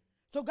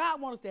 So God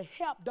wants us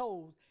to help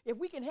those. If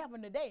we can help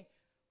them today,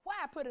 why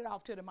put it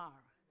off to tomorrow?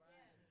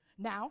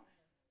 Now,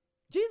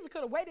 Jesus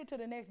could have waited till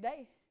the next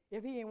day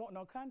if he didn't want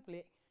no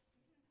conflict.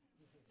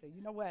 So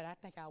you know what? I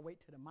think I'll wait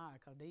till tomorrow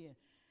because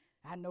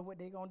I know what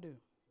they're going to do.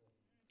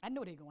 I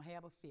know they're going to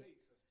have a fit.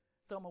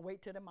 So I'm going to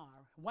wait till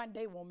tomorrow. One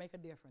day won't make a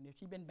difference. If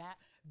she's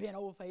been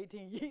over for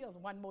 18 years,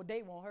 one more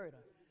day won't hurt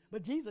her.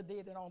 But Jesus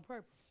did it on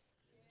purpose.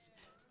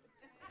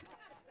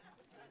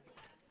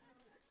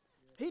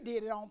 He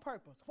did it on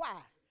purpose. Why?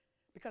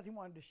 Because he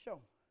wanted to show,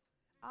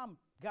 I'm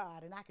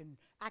God, and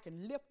I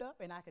can lift up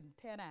and I can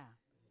tear down.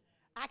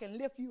 I can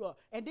lift you up.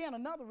 And then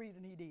another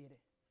reason he did it,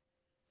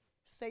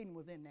 Satan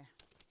was in there.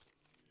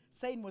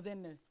 Satan was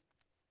in the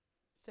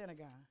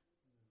synagogue,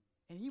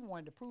 and he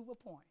wanted to prove a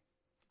point.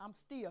 I'm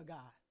still God.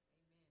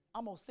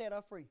 I'm going to set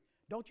her free.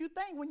 Don't you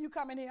think when you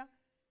come in here,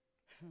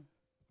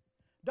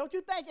 don't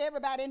you think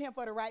everybody in here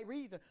for the right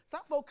reason?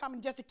 Some folk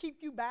coming just to keep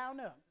you bound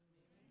up.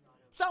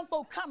 Some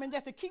folk coming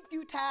just to keep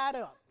you tied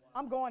up.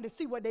 I'm going to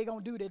see what they're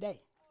going to do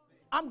today.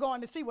 I'm going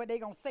to see what they're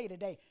going to say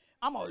today.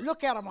 I'm going to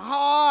look at them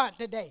hard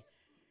today.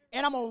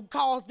 And I'm going to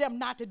cause them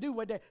not to do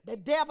what the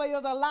devil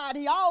is a lie.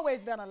 He always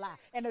been a lie.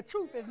 And the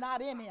truth is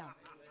not in him.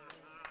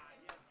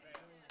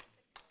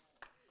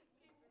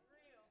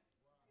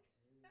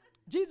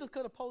 Jesus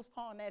could have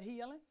postponed that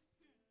healing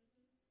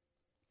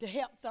to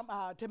help some,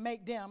 to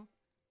make them.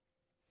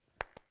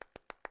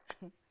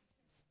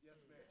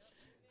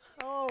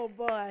 Oh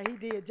boy, he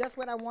did just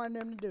what I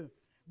wanted him to do.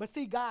 But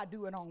see, God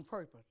do it on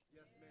purpose.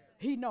 Yes,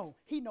 he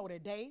know the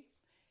day.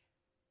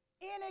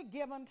 Any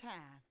given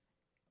time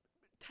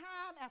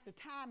after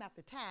time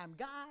after time,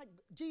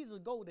 Jesus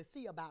go to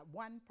see about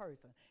one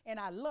person, and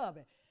I love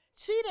it.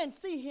 She didn't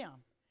see him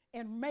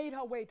and make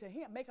her way to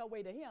him.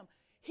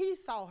 He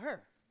saw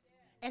her.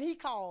 And he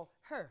called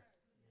her.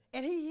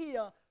 And he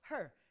healed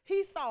her.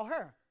 He saw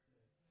her.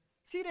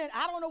 She didn't,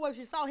 I don't know whether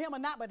she saw him or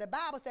not, but the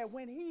Bible said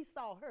when he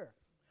saw her.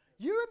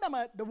 You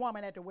remember the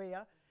woman at the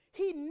well.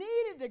 He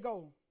needed to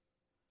go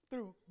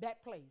through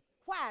that place.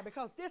 Why?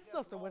 Because this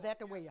sister was at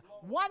the well.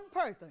 One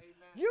person.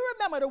 Amen. You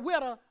remember the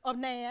widow of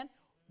Nan.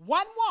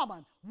 One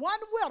woman, one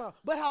widow,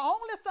 but her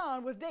only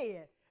son was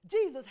dead.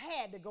 Jesus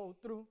had to go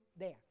through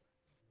there.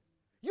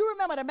 You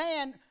remember the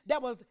man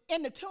that was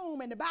in the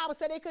tomb, and the Bible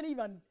said they couldn't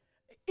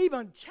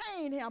even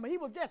chain him, and he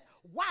was just,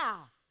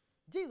 wow.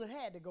 Jesus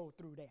had to go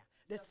through there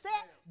to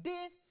set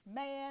this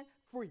man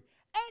free.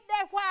 Ain't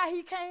that why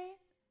he came?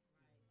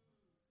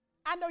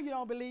 I know you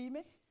don't believe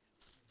me.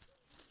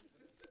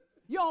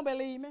 You don't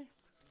believe me.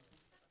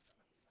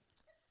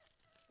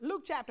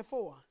 Luke chapter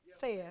 4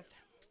 says,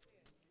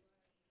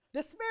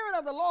 the Spirit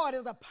of the Lord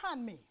is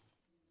upon me,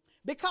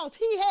 because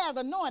he has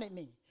anointed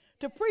me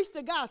to preach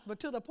the gospel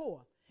to the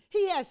poor.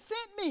 He has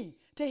sent me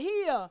to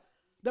heal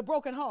the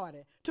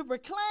brokenhearted, to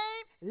proclaim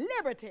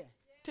liberty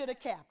to the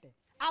captive.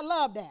 I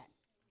love that.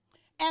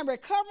 And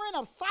recovering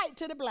of sight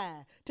to the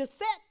blind, to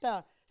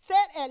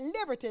set at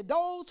liberty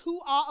those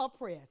who are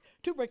oppressed,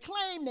 to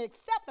proclaim the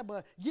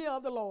acceptable year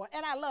of the Lord.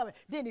 And I love it.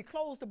 Then he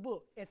closed the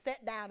book and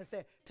sat down and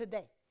said,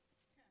 today.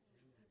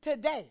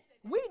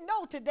 We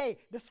know today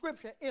the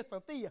scripture is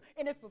fulfilled,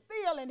 and it's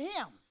fulfilled in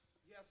him.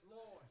 Yes,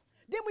 Lord.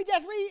 Then we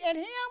just read, in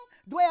him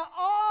dwell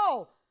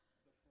all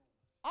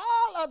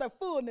of the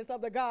fullness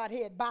of the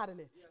Godhead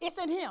bodily. Yes.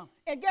 It's in him.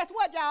 And guess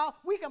what, y'all?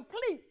 We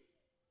complete,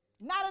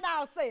 not in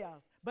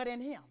ourselves, but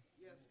in him.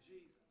 Yes,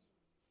 Jesus.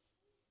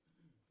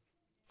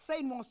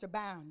 Satan wants to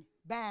bind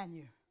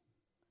you.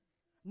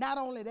 Not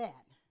only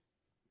that,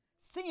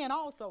 sin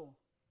also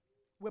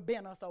will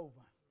bend us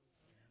over.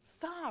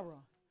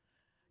 Sorrow.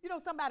 You know,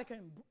 somebody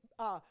can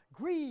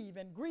grieve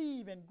and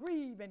grieve and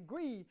grieve and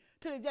grieve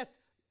till they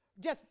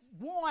just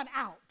worn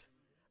out,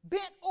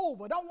 bent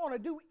over, don't want to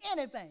do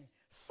anything.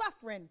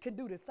 Suffering can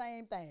do the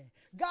same thing.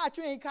 God,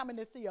 you ain't coming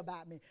to see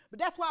about me. But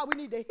that's why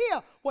we need to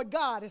hear what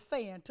God is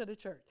saying to the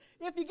church.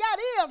 If you got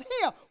ears,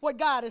 hear what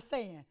God is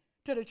saying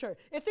to the church.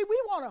 And see,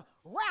 we want to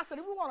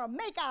wrestle, we want to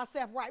make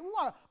ourselves right. We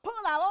want to pull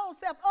our own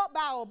self up by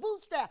our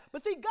bootstrap.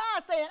 But see,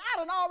 God saying, I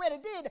done already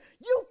did it.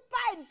 You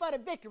fighting for the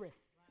victory,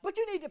 but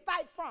you need to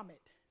fight from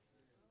it.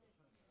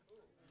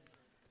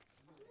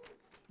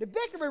 The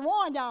victory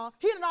won, y'all.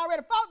 He done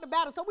already fought the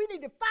battle, so we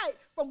need to fight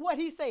from what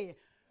he said.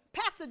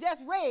 Pastor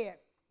just read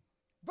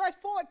verse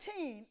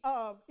 14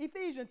 of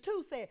Ephesians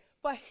 2 said,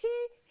 for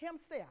he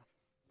himself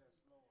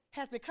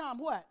has become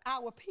what?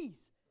 Our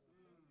peace.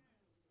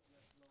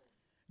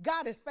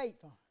 God is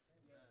faithful.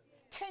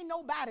 Can't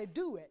nobody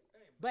do it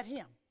but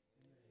him.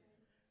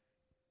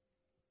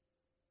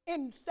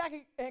 In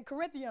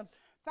Corinthians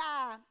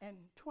 5 and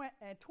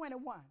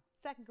 21,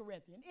 2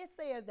 Corinthians, it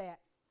says that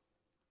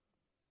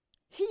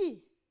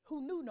he who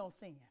knew no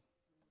sin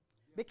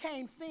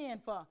became sin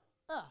for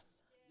us,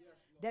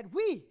 that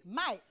we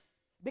might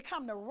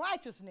become the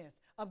righteousness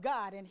of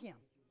God in him.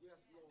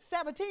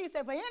 17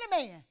 said, for any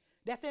man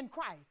that's in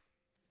Christ,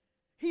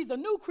 he's a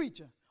new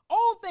creature.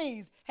 Old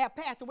things have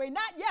passed away,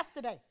 not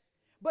yesterday,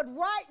 but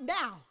right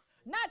now.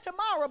 Not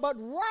tomorrow, but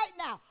right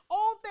now.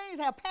 Old things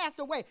have passed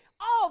away.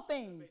 All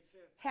things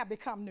have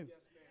become new.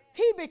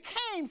 He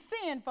became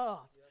sin for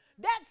us.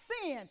 That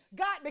sin,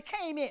 God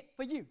became it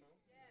for you.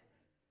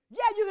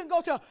 Yeah, you can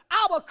go to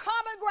our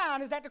common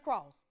ground is at the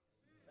cross.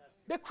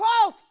 The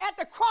cross, at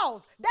the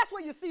cross, that's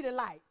where you see the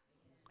light.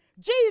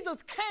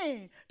 Jesus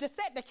came to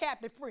set the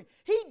captive free.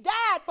 He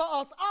died for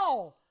us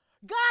all.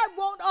 God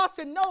wants us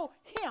to know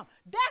him.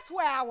 That's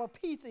where our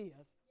peace is.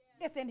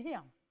 It's in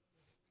him.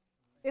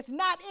 It's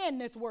not in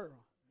this world.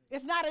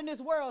 It's not in this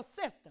world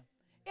system.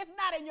 It's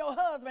not in your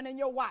husband and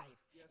your wife.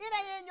 It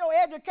ain't in your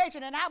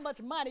education and how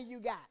much money you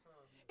got.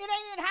 It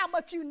ain't in how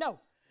much you know.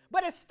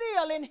 but it's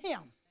still in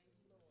him.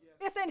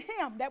 It's in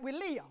him that we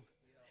live.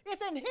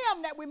 It's in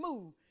him that we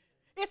move.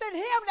 It's in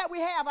him that we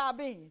have our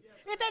being.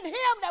 It's in him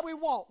that we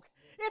walk.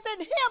 It's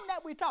in him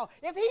that we talk.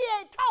 If he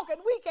ain't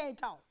talking, we can't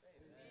talk.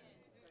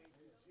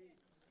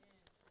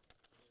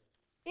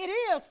 It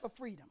is for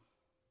freedom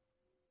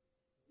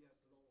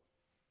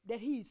that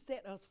he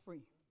set us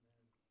free.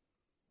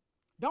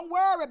 Don't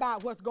worry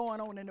about what's going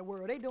on in the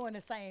world. They're doing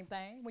the same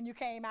thing. When you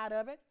came out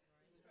of it,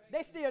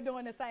 they still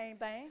doing the same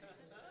thing.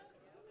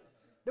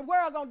 The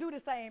world going to do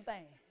the same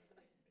thing.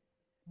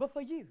 But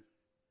for you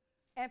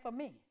and for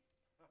me,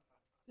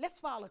 let's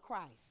follow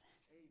Christ.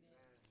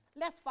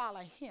 Let's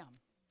follow him.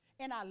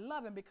 And I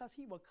love him because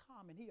he will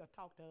come and he'll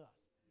talk to us.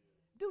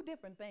 Do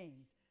different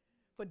things.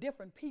 For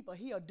different people,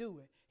 he'll do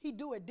it. He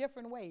do it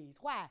different ways.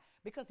 Why?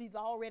 Because he's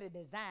already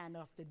designed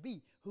us to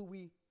be who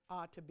we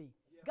are to be.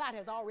 God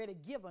has already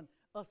given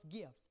us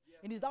gifts.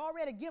 And he's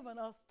already given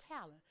us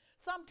talent.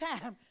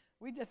 Sometimes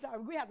we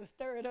have to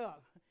stir it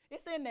up.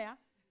 It's in there.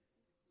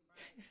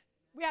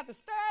 We have to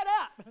stir it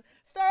up.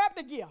 Stir up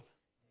the gift.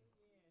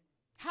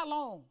 How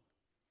long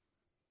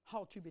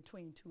halt you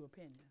between two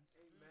opinions?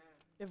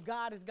 If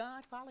God is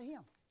God, follow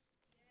him.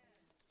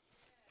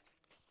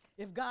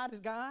 If God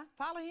is God,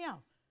 follow him.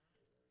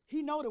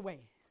 He know the way.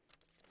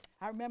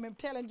 I remember him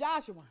telling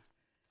Joshua,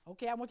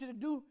 okay, I want you to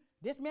do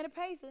this many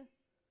paces.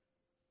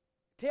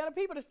 Tell the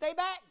people to stay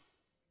back.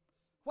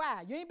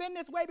 Why? You ain't been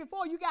this way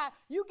before. You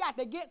got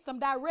to get some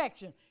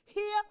direction.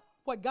 Hear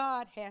what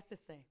God has to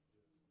say.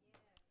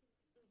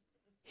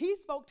 He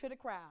spoke to the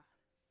crowd,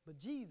 but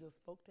Jesus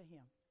spoke to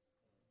him.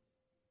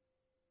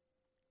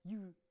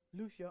 You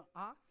loose your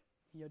ox,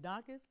 your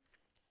donkeys.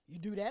 You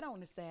do that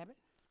on the Sabbath.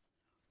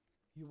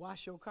 You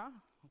wash your car.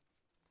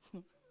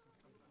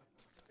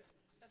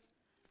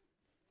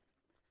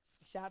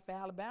 Shot for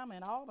Alabama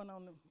and Auburn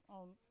on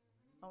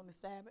the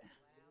Sabbath.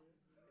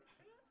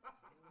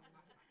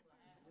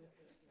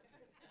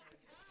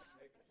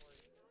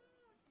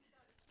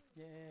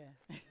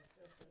 Yeah.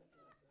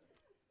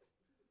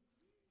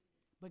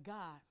 But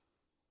God,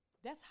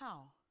 that's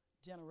how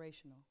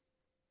generational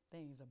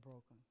things are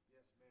broken.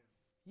 Yes, ma'am.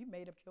 You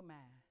made up your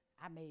mind.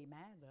 I made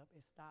mine up.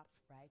 It stops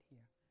right here.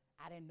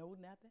 I didn't know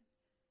nothing,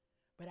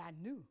 but I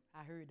knew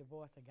I heard the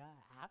voice of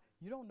God.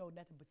 You don't know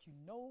nothing, but you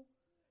know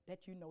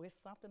that you know. It's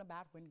something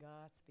about when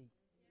God speaks.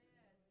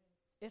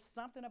 Yes. It's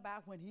something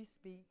about when he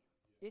speaks,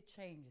 it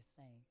changes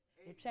things.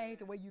 Amen. It changes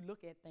the way you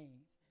look at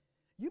things.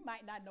 You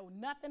might not know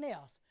nothing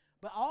else,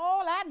 but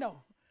all I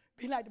know,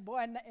 be like the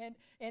boy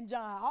in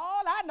John,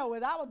 all I know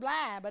is I was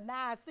blind, but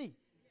now I see. Yes.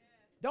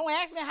 Don't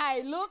ask me how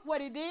he looked,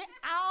 what he did.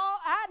 All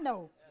I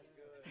know.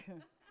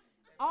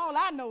 All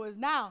I know is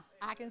now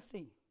I can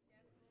see.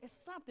 It's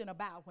something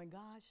about when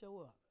God show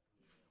up.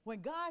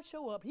 When God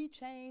show up, he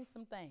changed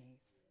some things.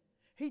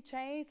 He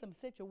changed some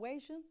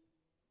situations,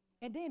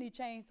 and then he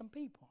changed some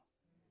people.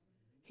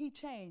 He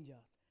changed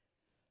us.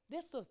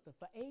 This sister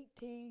for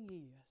 18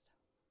 years.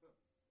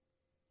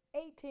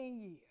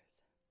 18 years.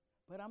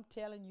 But I'm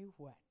telling you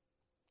what,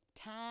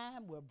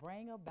 time will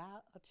bring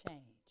about a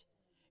change.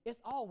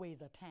 It's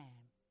always a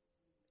time.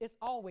 It's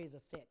always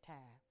a set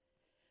time.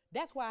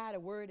 That's why the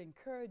word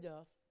encourages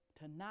us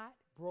to not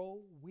grow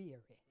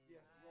weary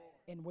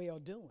in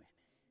well-doing.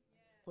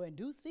 Yes. For in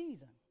due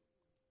season,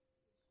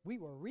 we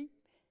will reap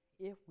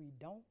if we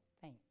don't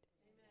faint.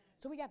 Amen.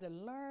 So we got to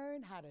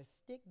learn how to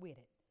stick with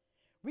it.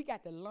 We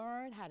got to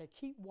learn how to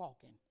keep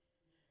walking.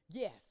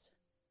 Yes,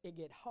 it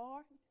get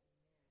hard.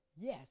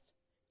 Yes,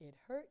 it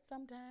hurts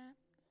sometimes.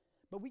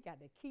 But we got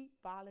to keep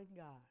following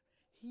God.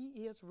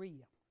 He is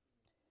real.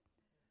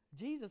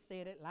 Jesus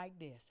said it like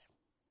this.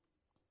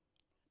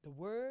 The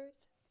words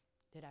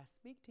that I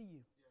speak to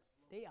you,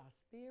 they are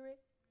spirit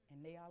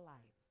and they are life.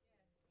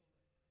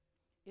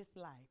 Yes. It's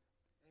life.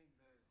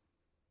 Amen.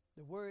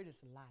 The word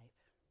is life.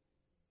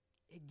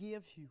 It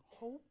gives you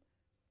hope.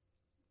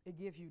 It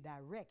gives you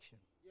direction.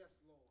 Yes,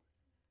 Lord.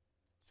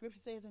 Scripture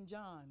says in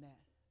John that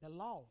the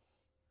law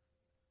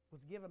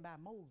was given by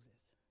Moses.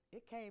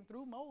 It came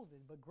through Moses,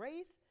 but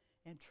grace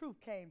and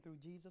truth came through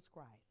Jesus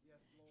Christ.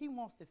 Yes, Lord. He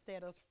wants to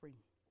set us free.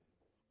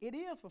 It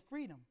is for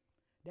freedom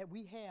that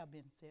we have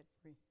been set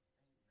free.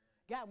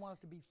 God wants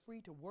us to be free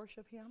to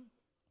worship him,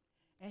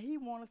 and he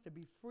wants us to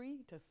be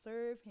free to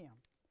serve him.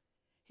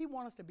 He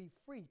wants us to be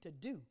free to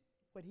do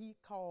what he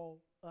called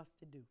us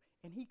to do,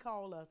 and he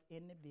called us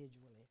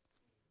individually.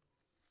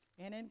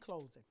 And in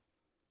closing,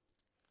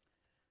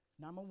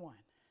 number one,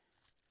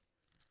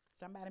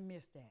 somebody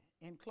missed that.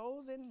 In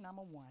closing,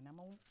 number one, I'm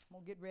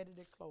gonna get ready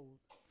to close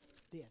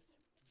this.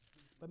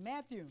 But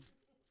Matthew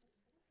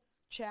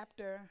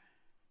chapter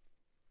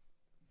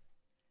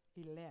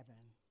 11,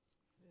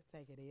 I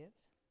think it is,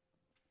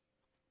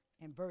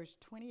 and verse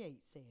 28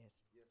 says,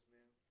 yes,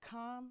 ma'am.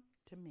 Come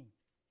to me,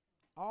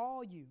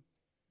 all you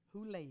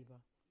who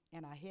labor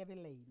and are heavy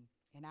laden,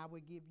 and I will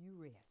give you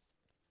rest.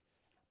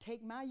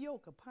 Take my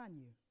yoke upon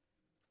you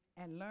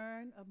and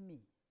learn of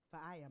me, for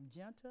I am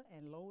gentle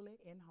and lowly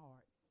in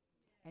heart,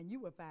 and you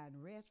will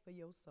find rest for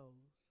your souls.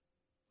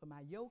 For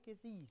my yoke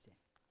is easy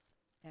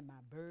and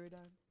my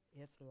burden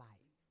is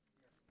light.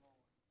 Yes, Lord.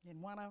 In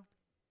one of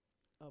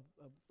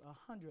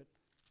 100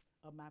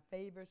 of my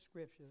favorite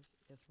scriptures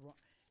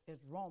is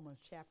Romans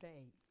chapter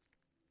 8.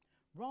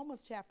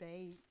 Romans chapter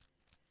 8,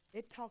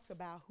 it talks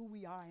about who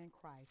we are in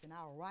Christ and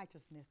our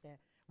righteousness that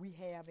we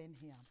have in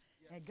him.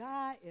 Yes. And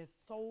God is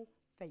so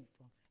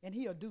faithful, and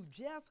he'll do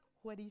just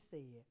what he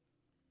said.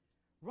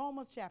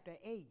 Romans chapter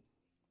 8,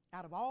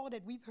 out of all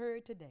that we've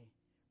heard today,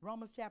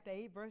 Romans chapter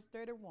 8, verse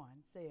 31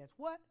 says,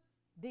 what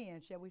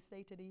then shall we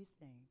say to these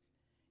things?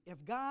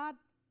 If God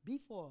be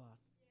for us,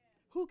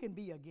 who can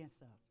be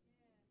against us?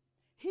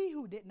 He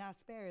who did not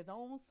spare his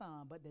own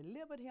son, but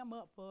delivered him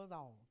up for us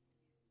all,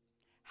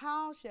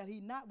 how shall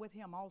he not with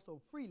him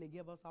also freely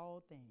give us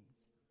all things?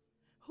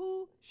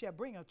 Who shall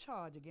bring a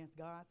charge against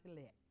God's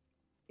elect?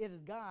 It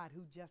is God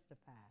who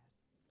justifies.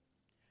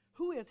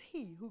 Who is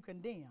he who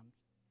condemns?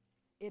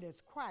 It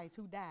is Christ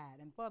who died,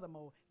 and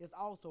furthermore is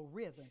also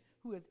risen,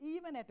 who is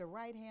even at the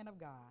right hand of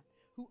God,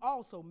 who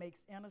also makes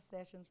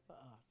intercessions for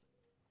us.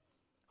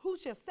 Who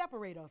shall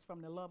separate us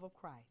from the love of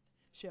Christ?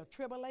 Shall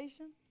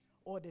tribulation,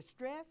 or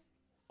distress,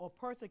 or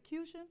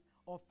persecution,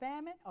 or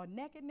famine, or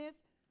nakedness,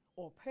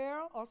 or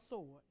peril, or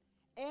sword?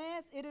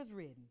 As it is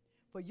written,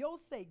 for your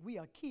sake we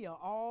are killed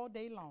all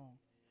day long.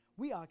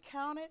 We are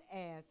counted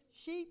as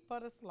sheep for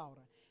the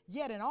slaughter.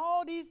 Yet in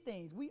all these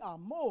things we are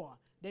more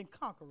than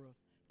conquerors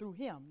through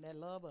him that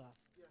loved us.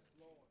 Yes,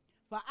 Lord.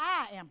 For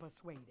I am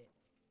persuaded,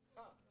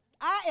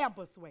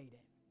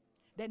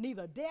 that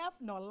neither death,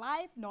 nor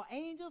life, nor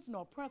angels,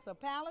 nor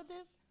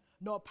principalities,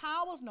 nor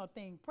powers, nor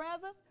things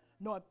present,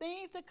 nor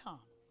things to come,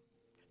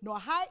 nor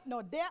height,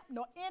 nor depth,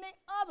 nor any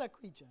other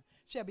creature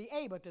shall be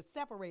able to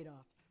separate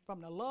us from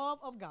the love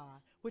of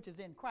God, which is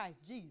in Christ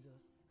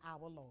Jesus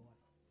our Lord.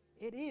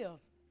 It is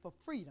for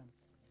freedom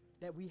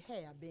that we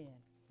have been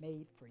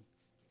made free.